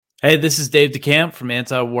Hey, this is Dave DeCamp from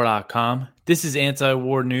antiwar.com. This is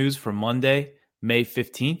anti-war news for Monday, May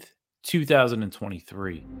 15th,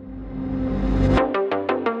 2023.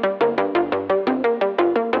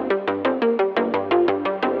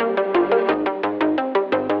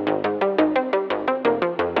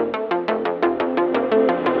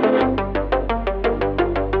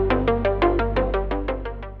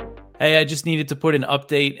 Hey, I just needed to put an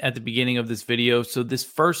update at the beginning of this video. So this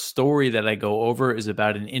first story that I go over is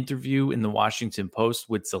about an interview in the Washington Post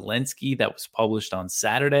with Zelensky that was published on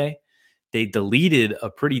Saturday. They deleted a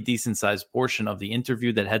pretty decent sized portion of the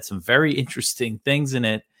interview that had some very interesting things in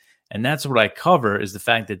it. And that's what I cover, is the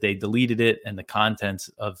fact that they deleted it and the contents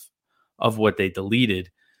of what they deleted.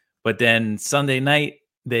 But then Sunday night,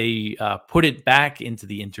 they put it back into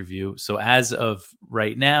the interview. So as of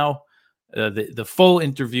right now, the full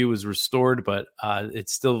interview was restored, but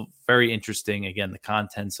it's still very interesting. Again, the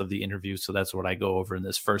contents of the interview. So that's what I go over in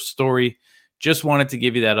this first story. Just wanted to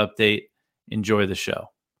give you that update. Enjoy the show.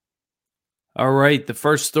 All right. The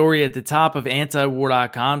first story at the top of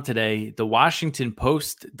antiwar.com today. The Washington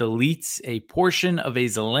Post deletes a portion of a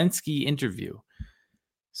Zelensky interview.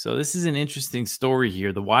 So this is an interesting story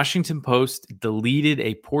here. The Washington Post deleted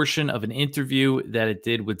a portion of an interview that it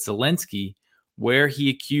did with Zelensky, where he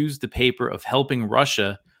accused the paper of helping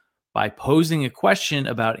Russia by posing a question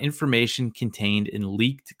about information contained in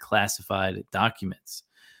leaked classified documents.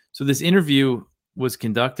 So this interview was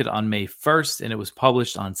conducted on May 1st, and it was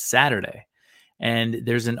published on Saturday. And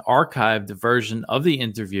there's an archived version of the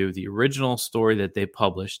interview, the original story that they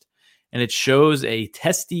published, and it shows a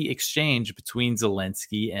testy exchange between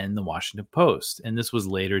Zelensky and the Washington Post, and this was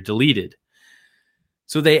later deleted.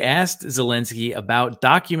 So they asked Zelensky about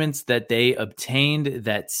documents that they obtained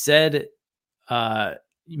that said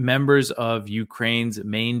members of Ukraine's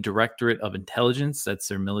main Directorate of Intelligence, that's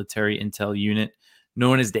their military intel unit,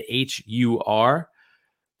 known as the HUR.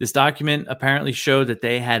 This document apparently showed that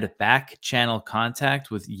they had back channel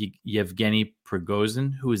contact with Yevgeny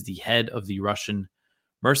Prigozhin, who is the head of the Russian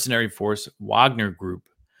mercenary force Wagner Group.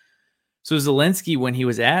 So Zelensky, when he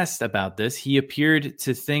was asked about this, he appeared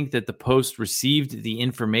to think that the Post received the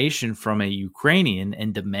information from a Ukrainian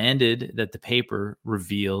and demanded that the paper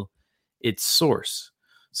reveal its source.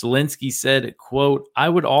 Zelensky said, quote, "I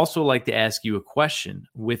would also like to ask you a question.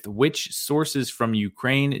 With which sources from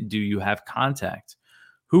Ukraine do you have contact?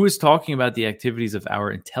 Who is talking about the activities of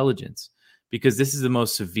our intelligence? Because this is the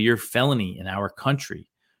most severe felony in our country.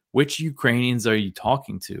 Which Ukrainians are you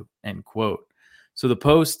talking to?" End quote. So the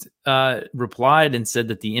Post replied and said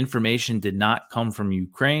that the information did not come from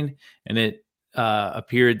Ukraine, and it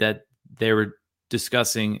appeared that they were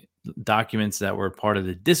discussing documents that were part of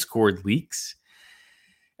the Discord leaks.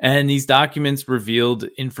 And these documents revealed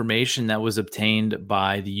information that was obtained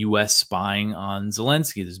by the U.S. spying on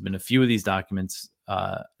Zelensky. There's been a few of these documents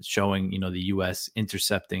showing, the U.S.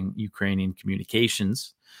 intercepting Ukrainian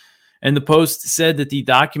communications. And the Post said that the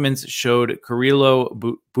documents showed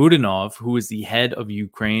Kirilo Budanov, who is the head of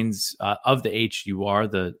Ukraine's, of the HUR,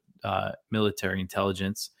 the military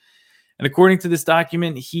intelligence. And according to this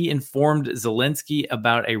document, he informed Zelensky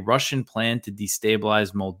about a Russian plan to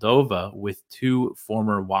destabilize Moldova with two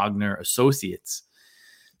former Wagner associates.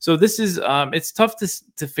 So this is, it's tough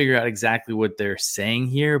to figure out exactly what they're saying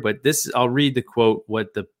here, but I'll read the quote,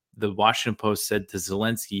 what the Washington Post said to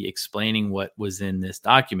Zelensky, explaining what was in this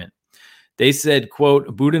document. They said, quote,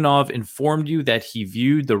 "Budanov informed you that he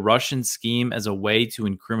viewed the Russian scheme as a way to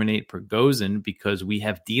incriminate Prigozhin because we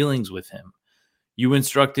have dealings with him. You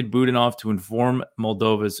instructed Budanov to inform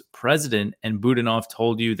Moldova's president, and Budanov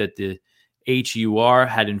told you that the HUR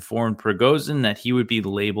had informed Prigozhin that he would be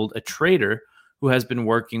labeled a traitor who has been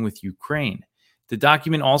working with Ukraine. The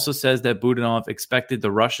document also says that Budanov expected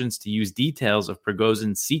the Russians to use details of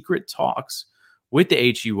Prigozhin's secret talks with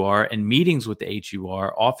the HUR and meetings with the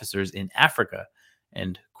HUR officers in Africa,"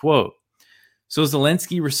 end quote. So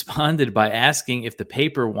Zelensky responded by asking if the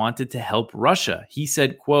paper wanted to help Russia. He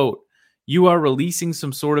said, quote, "You are releasing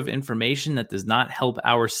some sort of information that does not help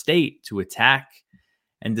our state to attack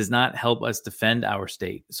and does not help us defend our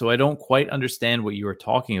state. So I don't quite understand what you are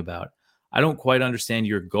talking about. I don't quite understand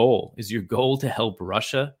your goal. Is your goal to help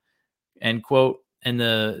Russia?" End quote. And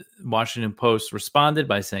the Washington Post responded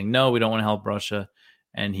by saying, "No, we don't want to help Russia."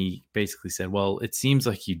 And he basically said, "Well, it seems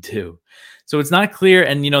like you do." So it's not clear.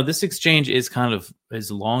 And, this exchange is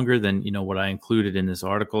longer than, what I included in this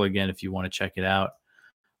article. Again, if you want to check it out.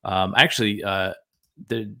 I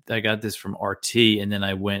got this from RT, and then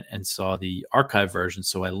I went and saw the archive version.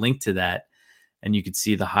 So I linked to that, and you could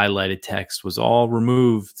see the highlighted text was all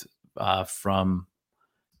removed from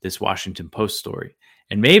this Washington Post story.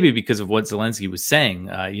 And maybe because of what Zelensky was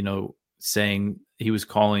saying, saying he was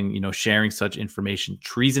calling, sharing such information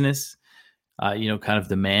treasonous, kind of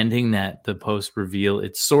demanding that the Post reveal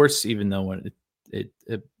its source, even though when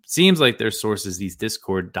it seems like their source is these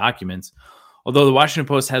Discord documents. Although the Washington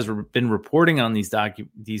Post has been reporting on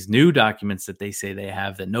these new documents that they say they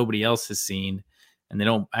have that nobody else has seen, and they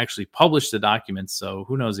don't actually publish the documents, so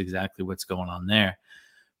who knows exactly what's going on there.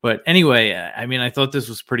 But anyway, I mean, I thought this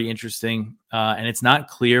was pretty interesting, and it's not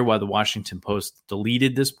clear why the Washington Post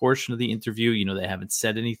deleted this portion of the interview. They haven't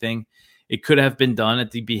said anything. It could have been done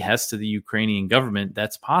at the behest of the Ukrainian government.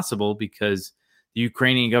 That's possible because the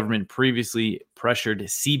Ukrainian government previously pressured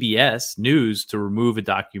CBS News to remove a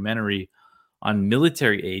documentary on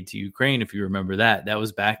military aid to Ukraine, if you remember that. That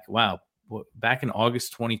was back in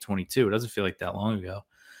August 2022. It doesn't feel like that long ago.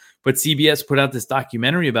 But CBS put out this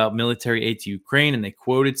documentary about military aid to Ukraine, and they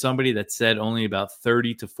quoted somebody that said only about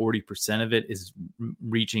 30 to 40% of it is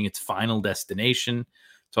reaching its final destination,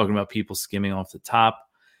 talking about people skimming off the top.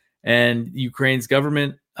 And Ukraine's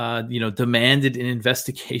government, demanded an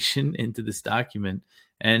investigation into this document,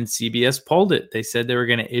 and CBS pulled it. They said they were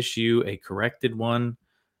going to issue a corrected one.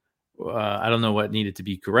 I don't know what needed to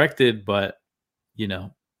be corrected, but,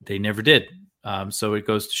 they never did. So it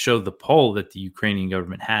goes to show the pull that the Ukrainian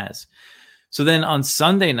government has. So then on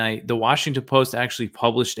Sunday night, the Washington Post actually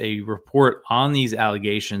published a report on these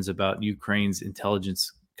allegations about Ukraine's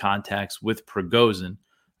intelligence contacts with Prigozhin,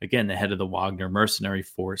 again, the head of the Wagner mercenary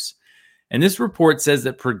force. And this report says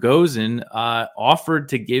that Prigozhin offered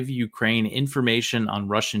to give Ukraine information on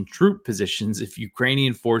Russian troop positions if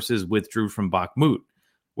Ukrainian forces withdrew from Bakhmut,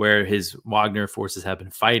 where his Wagner forces have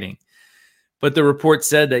been fighting. But the report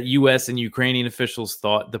said that U.S. and Ukrainian officials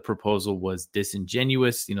thought the proposal was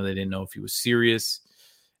disingenuous. They didn't know if he was serious.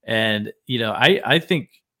 And, I think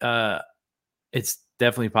it's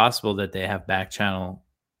definitely possible that they have back channel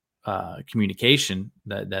communication.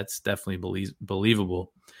 That's definitely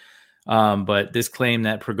believable. But this claim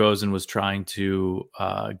that Prigozhin was trying to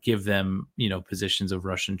give them, positions of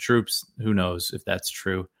Russian troops, who knows if that's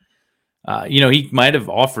true. He might have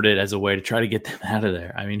offered it as a way to try to get them out of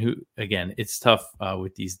there. I mean, again, it's tough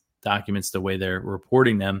with these documents, the way they're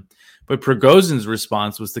reporting them. But Prigozhin's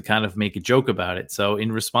response was to kind of make a joke about it. So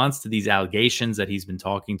in response to these allegations that he's been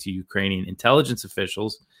talking to Ukrainian intelligence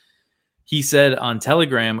officials, he said on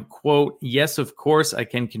Telegram, quote, "Yes, of course, I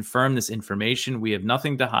can confirm this information. We have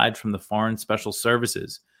nothing to hide from the foreign special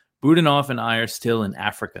services. Budanov and I are still in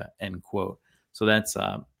Africa," end quote. So that's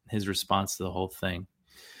his response to the whole thing.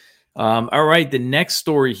 All right, the next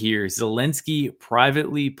story here. Zelensky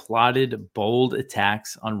privately plotted bold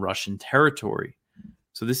attacks on Russian territory.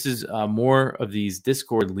 So this is more of these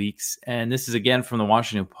Discord leaks, and this is again from the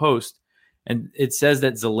Washington Post. And it says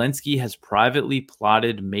that Zelensky has privately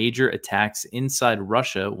plotted major attacks inside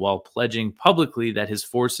Russia while pledging publicly that his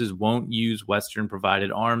forces won't use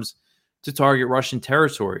Western-provided arms to target Russian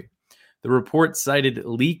territory. The report cited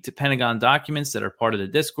leaked Pentagon documents that are part of the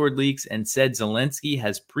Discord leaks and said Zelensky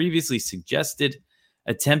has previously suggested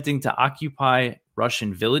attempting to occupy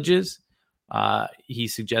Russian villages. He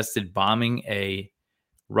suggested bombing a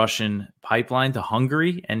Russian pipeline to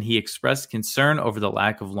Hungary, and he expressed concern over the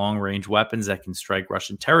lack of long-range weapons that can strike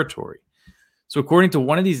Russian territory. So according to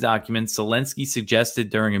one of these documents, Zelensky suggested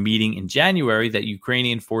during a meeting in January that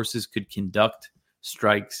Ukrainian forces could conduct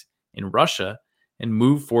strikes in Russia and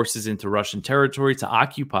move forces into Russian territory to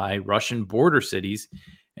occupy Russian border cities.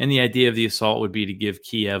 And the idea of the assault would be to give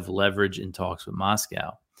Kiev leverage in talks with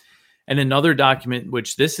Moscow. And another document,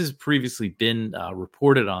 which this has previously been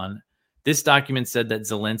reported on, this document said that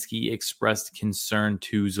Zelensky expressed concern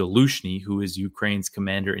to Zaluzhny, who is Ukraine's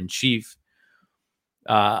commander-in-chief,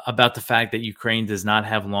 about the fact that Ukraine does not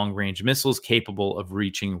have long-range missiles capable of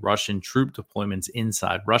reaching Russian troop deployments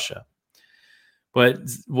inside Russia. But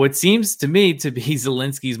what seems to me to be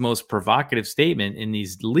Zelensky's most provocative statement in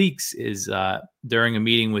these leaks is during a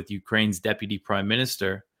meeting with Ukraine's deputy prime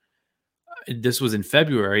minister. This was in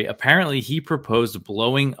February. Apparently, he proposed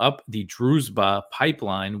blowing up the Druzhba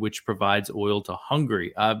pipeline, which provides oil to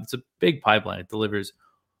Hungary. It's a big pipeline. It delivers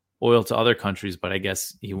oil to other countries, but I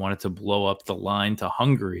guess he wanted to blow up the line to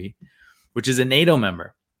Hungary, which is a NATO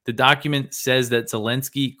member. The document says that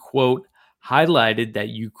Zelensky, quote, highlighted that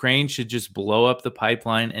Ukraine should just blow up the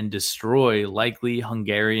pipeline and destroy likely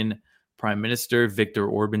Hungarian Prime Minister Viktor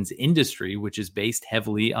Orban's industry, which is based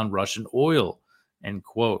heavily on Russian oil, end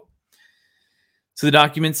quote. So the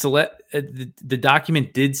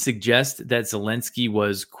document did suggest that Zelensky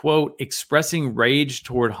was, quote, expressing rage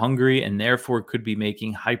toward Hungary and therefore could be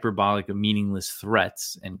making hyperbolic, meaningless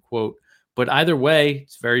threats, end quote. But either way,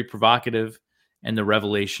 it's very provocative. and the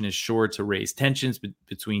revelation is sure to raise tensions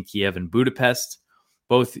between Kiev and Budapest.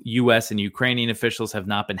 Both U.S. and Ukrainian officials have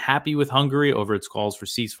not been happy with Hungary over its calls for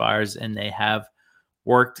ceasefires, and they have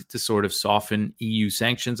worked to sort of soften EU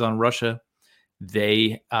sanctions on Russia.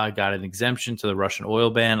 They got an exemption to the Russian oil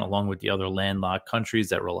ban, along with the other landlocked countries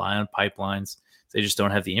that rely on pipelines. They just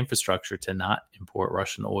don't have the infrastructure to not import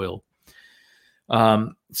Russian oil.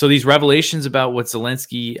 So these revelations about what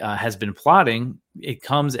Zelensky has been plotting, it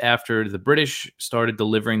comes after the British started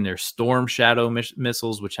delivering their Storm Shadow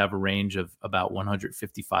missiles, which have a range of about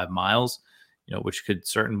 155 miles, which could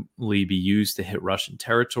certainly be used to hit Russian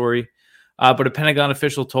territory. But a Pentagon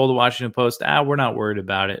official told the Washington Post, we're not worried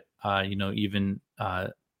about it, even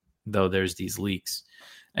though there's these leaks.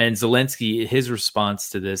 And Zelensky, his response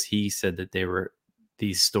to this, he said that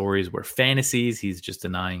these stories were fantasies. He's just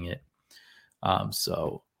denying it.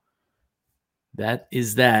 So that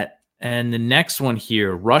is that. And the next one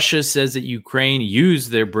here, Russia says that Ukraine used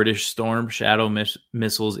their British Storm Shadow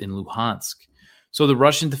missiles in Luhansk. So the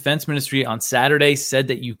Russian Defense Ministry on Saturday said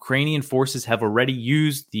that Ukrainian forces have already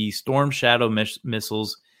used the Storm Shadow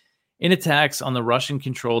missiles in attacks on the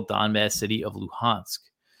Russian-controlled Donbas city of Luhansk.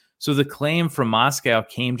 So the claim from Moscow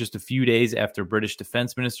came just a few days after British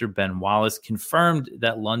Defense Minister Ben Wallace confirmed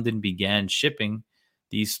that London began shipping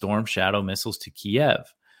these Storm Shadow missiles to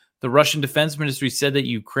Kiev. The Russian Defense Ministry said that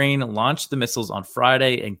Ukraine launched the missiles on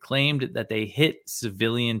Friday and claimed that they hit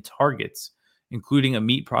civilian targets, including a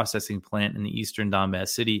meat processing plant in the eastern Donbas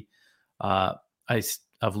city of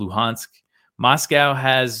Luhansk. Moscow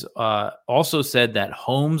has also said that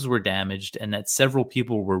homes were damaged and that several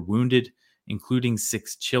people were wounded, including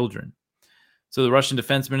 6 children. So the Russian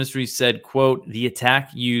Defense Ministry said, quote, the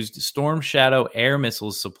attack used Storm Shadow air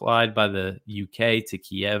missiles supplied by the UK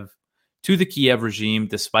to the Kiev regime,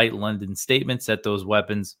 despite London's statements that those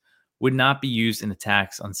weapons would not be used in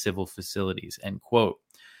attacks on civil facilities, end quote.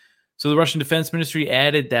 So the Russian Defense Ministry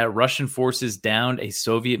added that Russian forces downed a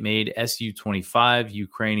Soviet-made Su-25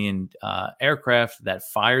 Ukrainian aircraft that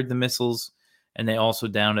fired the missiles, and they also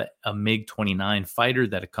downed a MiG-29 fighter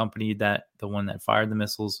that accompanied the one that fired the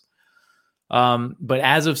missiles. But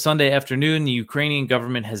as of Sunday afternoon, the Ukrainian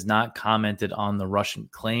government has not commented on the Russian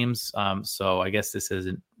claims. So I guess this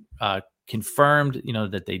isn't confirmed,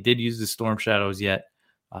 that they did use the Storm Shadows yet.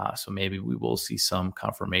 So maybe we will see some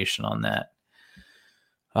confirmation on that.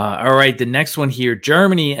 All right, the next one here.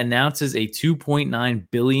 Germany announces a $2.9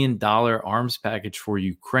 billion arms package for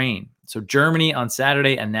Ukraine. So Germany on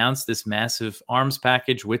Saturday announced this massive arms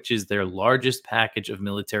package, which is their largest package of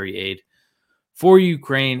military aid for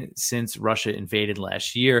Ukraine since Russia invaded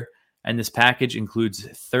last year. And this package includes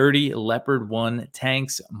 30 Leopard 1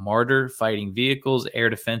 tanks, Marder fighting vehicles, air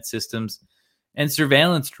defense systems, and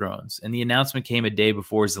surveillance drones. And the announcement came a day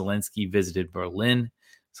before Zelensky visited Berlin.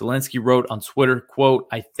 Zelensky wrote on Twitter, quote,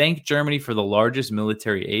 I thank Germany for the largest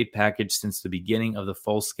military aid package since the beginning of the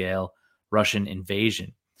full-scale Russian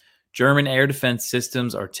invasion. German air defense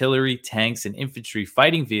systems, artillery, tanks, and infantry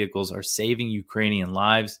fighting vehicles are saving Ukrainian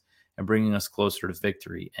lives and bringing us closer to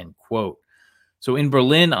victory, end quote. So in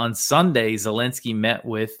Berlin on Sunday, Zelensky met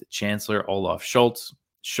with Chancellor Olaf Scholz.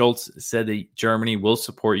 Scholz said that Germany will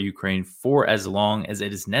support Ukraine for as long as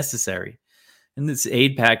it is necessary. And this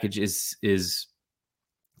aid package is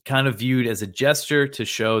kind of viewed as a gesture to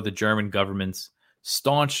show the German government's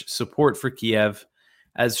staunch support for Kiev,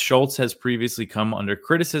 as Scholz has previously come under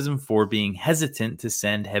criticism for being hesitant to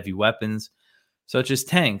send heavy weapons, such as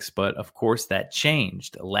tanks. But of course, that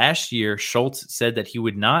changed. Last year, Scholz said that he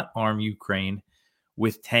would not arm Ukraine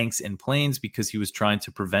with tanks and planes because he was trying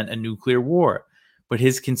to prevent a nuclear war. But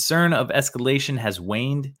his concern of escalation has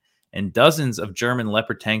waned, and dozens of German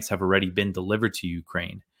Leopard tanks have already been delivered to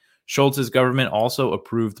Ukraine. Scholz's government also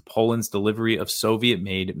approved Poland's delivery of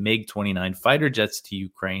Soviet-made MiG-29 fighter jets to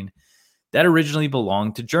Ukraine that originally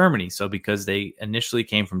belonged to Germany. So because they initially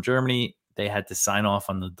came from Germany, they had to sign off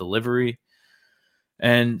on the delivery.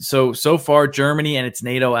 And so far, Germany and its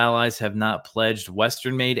NATO allies have not pledged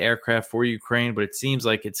Western-made aircraft for Ukraine, but it seems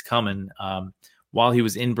like it's coming. While he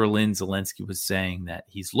was in Berlin, Zelensky was saying that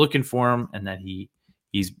he's looking for them and that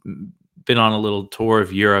he's been on a little tour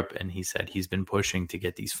of Europe, and he said he's been pushing to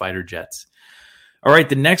get these fighter jets. All right,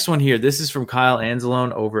 the next one here. This is from Kyle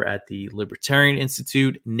Anzalone over at the Libertarian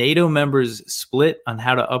Institute. NATO members split on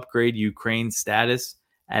how to upgrade Ukraine's status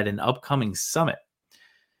at an upcoming summit.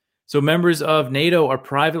 So members of NATO are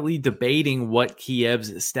privately debating what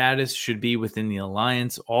Kiev's status should be within the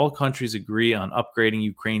alliance. All countries agree on upgrading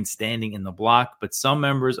Ukraine's standing in the bloc, but some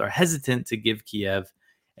members are hesitant to give Kiev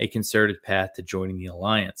a concerted path to joining the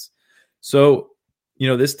alliance. So,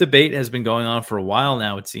 this debate has been going on for a while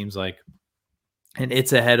now, it seems like. And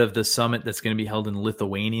it's ahead of the summit that's going to be held in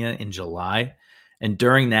Lithuania in July. And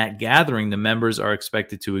during that gathering, the members are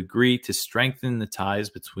expected to agree to strengthen the ties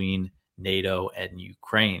between NATO and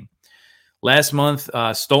Ukraine. Last month,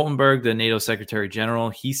 Stoltenberg, the NATO Secretary General,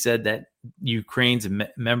 he said that Ukraine's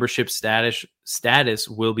membership status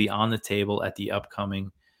will be on the table at the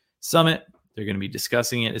upcoming summit. They're going to be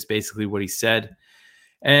discussing it, is basically what he said.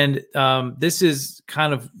 And this is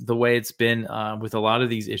kind of the way it's been with a lot of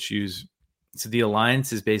these issues. So the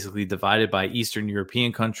alliance is basically divided by Eastern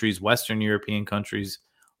European countries, Western European countries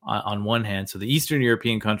on one hand. So the Eastern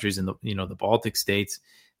European countries and the Baltic states,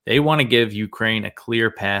 they want to give Ukraine a clear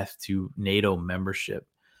path to NATO membership,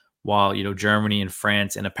 while Germany and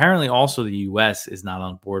France and apparently also the US is not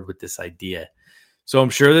on board with this idea. So I'm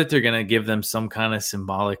sure that they're going to give them some kind of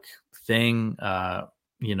symbolic thing.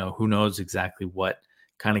 Who knows exactly what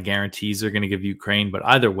kind of guarantees they're going to give Ukraine, but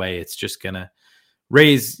either way, it's just going to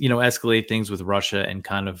escalate things with Russia and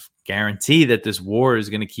kind of guarantee that this war is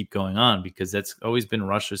going to keep going on, because that's always been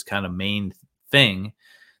Russia's kind of main thing.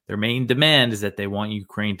 Their main demand is that they want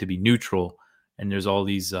Ukraine to be neutral. And there's all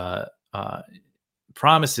these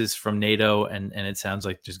promises from NATO, and it sounds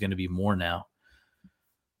like there's going to be more now.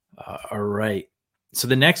 All right. So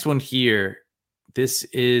the next one here, this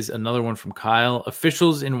is another one from Kyle.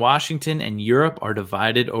 Officials in Washington and Europe are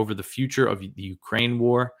divided over the future of the Ukraine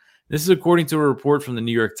war. This is according to a report from the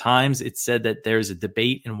New York Times. It said that there's a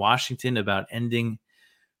debate in Washington about ending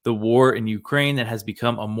the war in Ukraine that has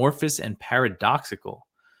become amorphous and paradoxical.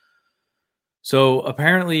 So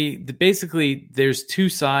apparently, basically, there's two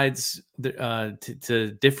sides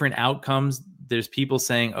to different outcomes. There's people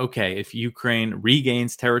saying, okay, if Ukraine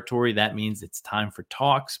regains territory, that means it's time for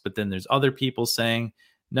talks. But then there's other people saying,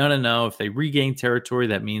 no. If they regain territory,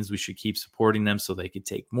 that means we should keep supporting them so they could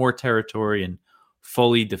take more territory and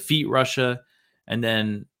fully defeat Russia. And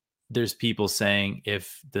then there's people saying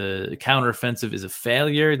if the counteroffensive is a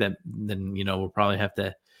failure, then we'll probably have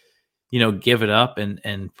to give it up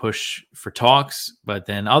and push for talks. But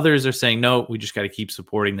then others are saying, no, we just got to keep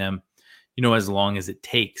supporting them, as long as it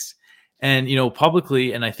takes. And,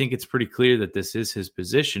 publicly, and I think it's pretty clear that this is his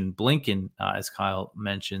position, Blinken, as Kyle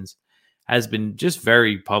mentions, has been just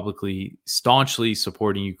very publicly, staunchly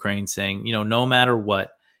supporting Ukraine, saying, no matter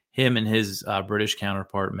what, him and his British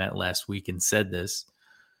counterpart met last week and said this,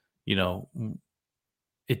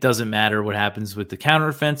 it doesn't matter what happens with the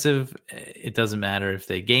counteroffensive. It doesn't matter if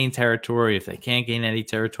they gain territory, if they can't gain any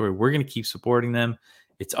territory. We're going to keep supporting them.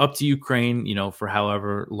 It's up to Ukraine, for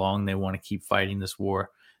however long they want to keep fighting this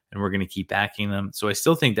war, and we're going to keep backing them. So I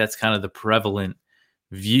still think that's kind of the prevalent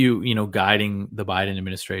view, guiding the Biden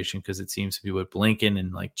administration, because it seems to be what Blinken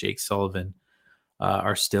and like Jake Sullivan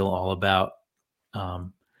are still all about.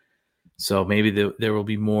 So maybe there will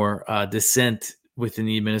be more dissent within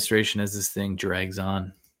the administration as this thing drags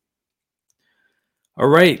on. All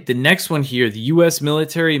right, the next one here, the U.S.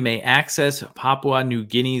 military may access Papua New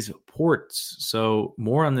Guinea's ports. So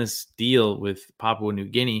more on this deal with Papua New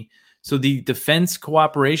Guinea. So the defense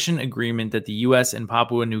cooperation agreement that the U.S. and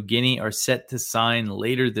Papua New Guinea are set to sign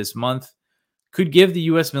later this month could give the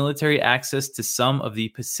U.S. military access to some of the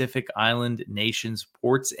Pacific Island nation's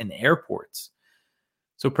ports and airports.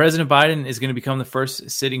 So President Biden is going to become the first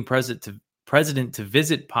sitting president to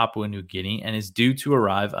visit Papua New Guinea and is due to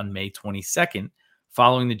arrive on May 22nd,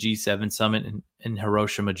 following the G7 summit in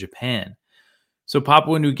Hiroshima, Japan. So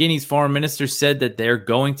Papua New Guinea's foreign minister said that they're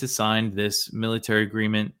going to sign this military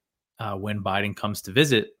agreement when Biden comes to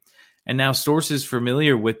visit. And now sources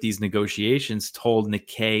familiar with these negotiations told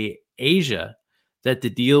Nikkei Asia that the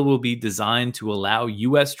deal will be designed to allow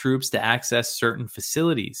U.S. troops to access certain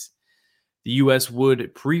facilities. The U.S.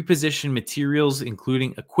 would pre-position materials,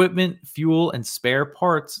 including equipment, fuel, and spare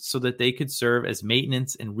parts, so that they could serve as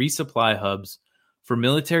maintenance and resupply hubs for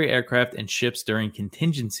military aircraft and ships during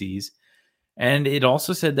contingencies. And it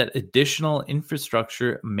also said that additional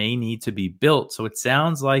infrastructure may need to be built. So it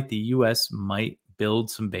sounds like the U.S. might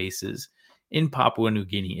build some bases in Papua New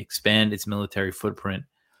Guinea, expand its military footprint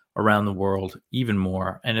around the world even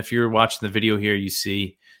more. And if you're watching the video here, you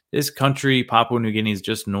see this country, Papua New Guinea, is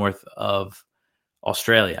just north of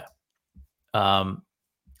Australia.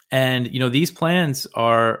 These plans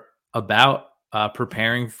are about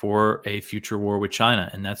preparing for a future war with China.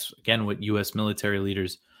 And that's, again, what U.S. military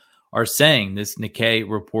leaders are saying. This Nikkei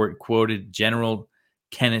report quoted General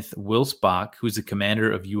Kenneth Wilsbach, who's the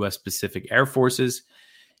commander of U.S. Pacific Air Forces.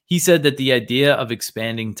 He said that the idea of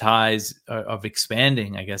expanding,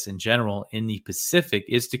 I guess, in general, in the Pacific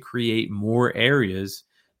is to create more areas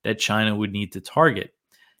that China would need to target.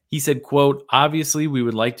 He said, quote, obviously, we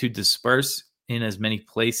would like to disperse in as many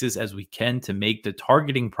places as we can to make the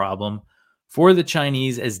targeting problem for the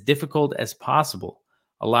Chinese as difficult as possible.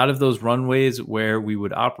 A lot of those runways where we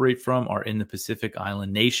would operate from are in the Pacific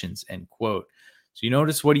Island nations, end quote. So you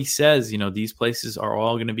notice what he says, these places are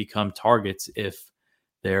all going to become targets if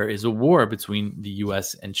there is a war between the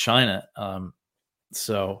U.S. and China.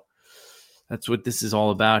 So that's what this is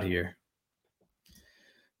all about here.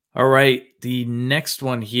 All right, the next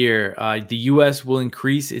one here. The U.S. will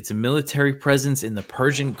increase its military presence in the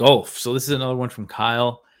Persian Gulf. So this is another one from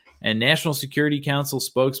Kyle. And National Security Council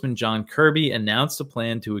spokesman John Kirby announced a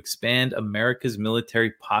plan to expand America's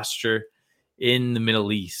military posture in the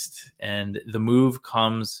Middle East. And the move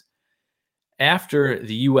comes after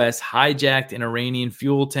the U.S. hijacked an Iranian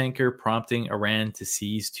fuel tanker, prompting Iran to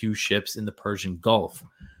seize 2 ships in the Persian Gulf.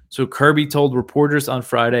 So Kirby told reporters on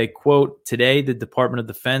Friday, quote, "Today, the Department of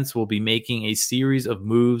Defense will be making a series of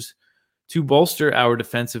moves to bolster our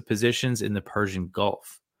defensive positions in the Persian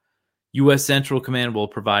Gulf. U.S. Central Command will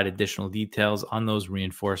provide additional details on those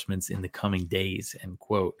reinforcements in the coming days," end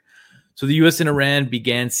quote. So the U.S. and Iran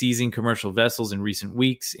began seizing commercial vessels in recent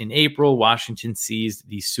weeks. In April, Washington seized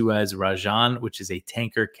the Suez Rajan, which is a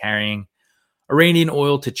tanker carrying Iranian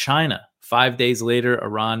oil to China. 5 days later,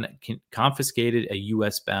 Iran confiscated a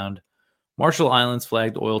U.S.-bound Marshall Islands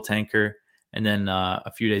flagged oil tanker. And then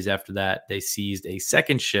a few days after that, they seized a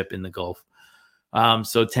second ship in the Gulf.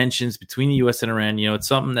 So tensions between the U.S. and Iran, it's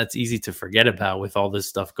something that's easy to forget about with all this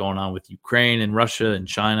stuff going on with Ukraine and Russia and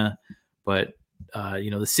China. But,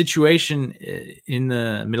 the situation in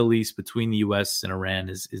the Middle East between the U.S. and Iran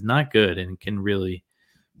is not good and can really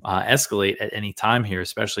escalate at any time here,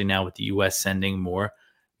 especially now with the U.S. sending more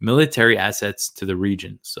military assets to the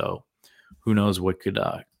region. So who knows what could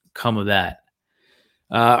come of that.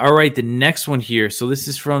 All right, the next one here. So this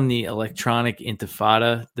is from the Electronic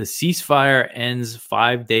Intifada. The ceasefire ends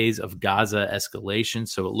 5 days of Gaza escalation.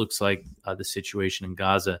 So it looks like the situation in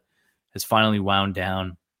Gaza has finally wound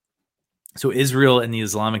down. So Israel and the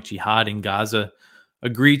Islamic Jihad in Gaza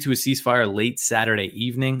agreed to a ceasefire late Saturday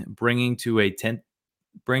evening, bringing to a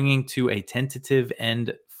tentative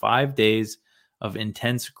end 5 days of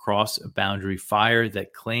intense cross-boundary fire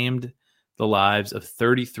that claimed the lives of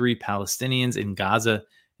 33 Palestinians in Gaza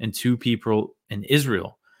and 2 people in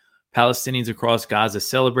Israel. Palestinians across Gaza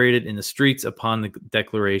celebrated in the streets upon the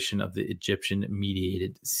declaration of the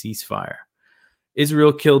Egyptian-mediated ceasefire.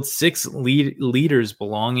 Israel killed 6 leaders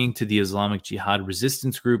belonging to the Islamic Jihad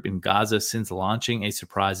resistance group in Gaza since launching a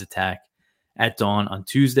surprise attack at dawn on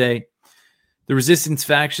Tuesday. The resistance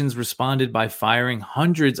factions responded by firing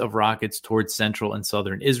hundreds of rockets towards central and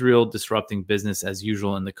southern Israel, disrupting business as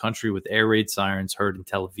usual in the country with air raid sirens heard in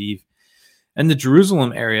Tel Aviv and the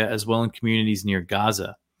Jerusalem area, as well in communities near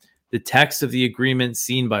Gaza. The text of the agreement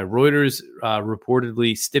seen by Reuters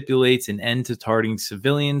reportedly stipulates an end to targeting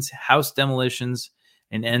civilians, house demolitions,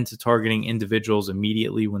 and end to targeting individuals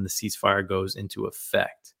immediately when the ceasefire goes into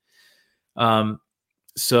effect.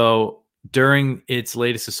 So during its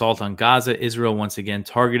latest assault on Gaza, Israel once again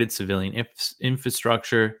targeted civilian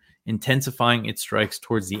infrastructure, intensifying its strikes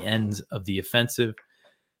towards the end of the offensive.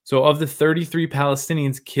 So of the 33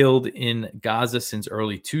 Palestinians killed in Gaza since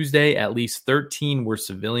early Tuesday, at least 13 were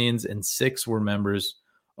civilians and 6 were members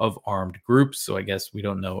of armed groups. So I guess we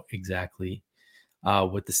don't know exactly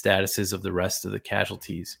what the status is of the rest of the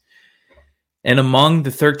casualties. And among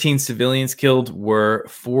the 13 civilians killed were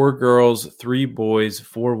 4 girls, 3 boys,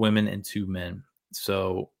 4 women, and 2 men.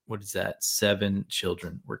 So what is that? 7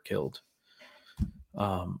 children were killed.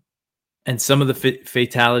 And some of the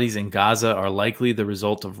fatalities in Gaza are likely the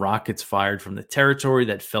result of rockets fired from the territory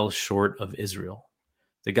that fell short of Israel.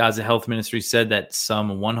 The Gaza Health Ministry said that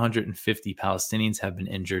some 150 Palestinians have been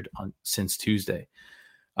injured since Tuesday.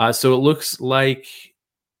 So it looks like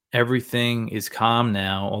everything is calm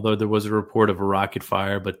now, although there was a report of a rocket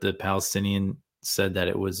fire, but the Palestinian said that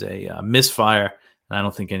it was a misfire, and I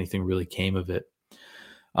don't think anything really came of it.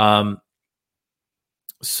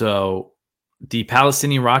 So the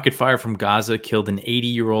Palestinian rocket fire from Gaza killed an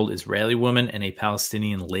 80-year-old Israeli woman and a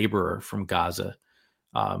Palestinian laborer from Gaza.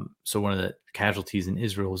 So one of the casualties in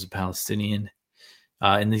Israel was a Palestinian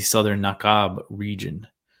in the southern Naqab region.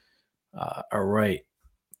 All right.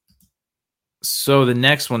 So the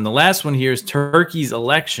next one, the last one here is Turkey's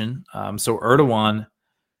election. So Erdogan,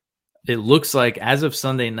 it looks like as of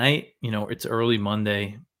Sunday night, it's early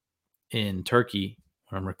Monday in Turkey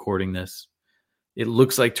when I'm recording this. It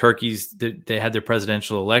looks like they had their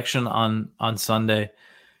presidential election on Sunday.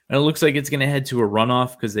 And it looks like it's going to head to a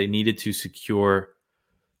runoff because they needed to secure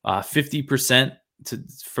 50%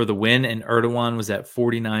 for the win. And Erdogan was at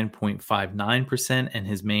 49.59%. And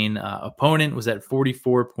his main opponent was at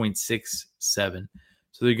 44.67%.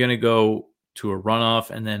 So they're going to go to a runoff.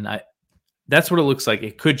 And then that's what it looks like.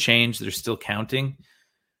 It could change. They're still counting,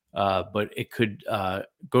 but it could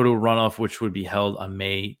go to a runoff, which would be held on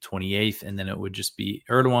May 28th, and then it would just be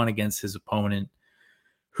Erdogan against his opponent,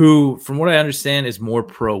 who, from what I understand, is more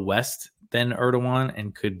pro-West than Erdogan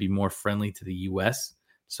and could be more friendly to the U.S.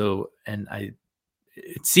 So,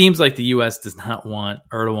 it seems like the U.S. does not want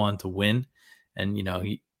Erdogan to win, and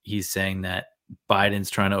he's saying that Biden's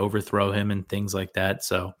trying to overthrow him and things like that.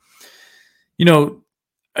 So,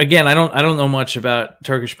 again, I don't know much about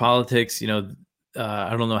Turkish politics. I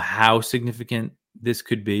don't know how significant this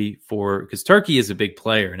could be because Turkey is a big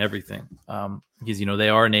player in everything. Because they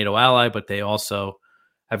are a NATO ally, but they also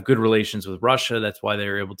have good relations with Russia. That's why they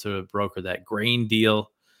were able to broker that grain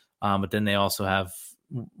deal. But then they also have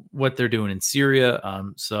what they're doing in Syria.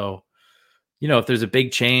 So, if there's a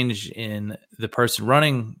big change in the person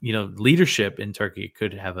running, leadership in Turkey, it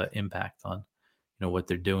could have an impact on, what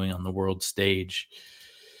they're doing on the world stage.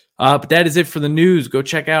 But that is it for the news. Go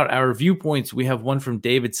check out our viewpoints. We have one from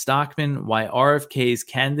David Stockman, why RFK's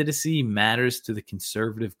candidacy matters to the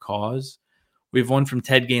conservative cause. We have one from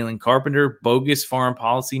Ted Galen Carpenter, bogus foreign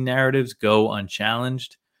policy narratives go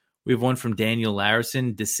unchallenged. We have one from Daniel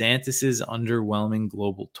Larison, DeSantis's underwhelming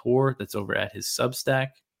global tour. That's over at his Substack.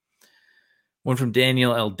 One from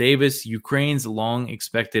Daniel L. Davis, Ukraine's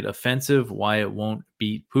long-expected offensive, why it won't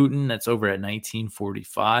beat Putin. That's over at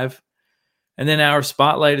 1945. And then our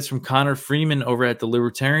spotlight is from Connor Freeman over at the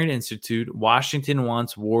Libertarian Institute. Washington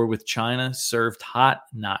wants war with China, served hot,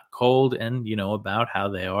 not cold, and, about how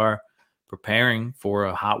they are preparing for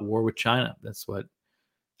a hot war with China. That's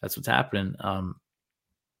what's happening.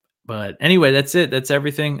 But anyway, that's it. That's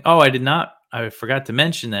everything. Oh, I forgot to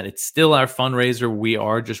mention that it's still our fundraiser. We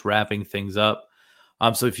are just wrapping things up.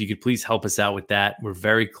 So if you could please help us out with that, we're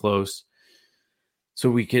very close. So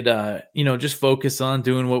we could, just focus on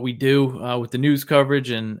doing what we do with the news coverage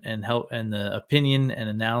and help and the opinion and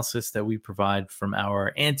analysis that we provide from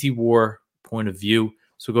our anti-war point of view.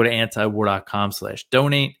 So go to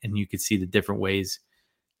antiwar.com/donate and you can see the different ways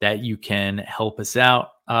that you can help us out.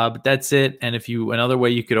 But that's it. And another way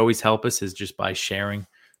you could always help us is just by sharing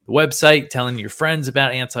the website, telling your friends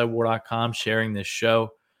about antiwar.com, sharing this show.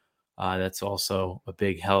 That's also a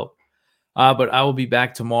big help. But I will be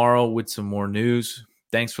back tomorrow with some more news.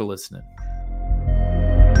 Thanks for listening.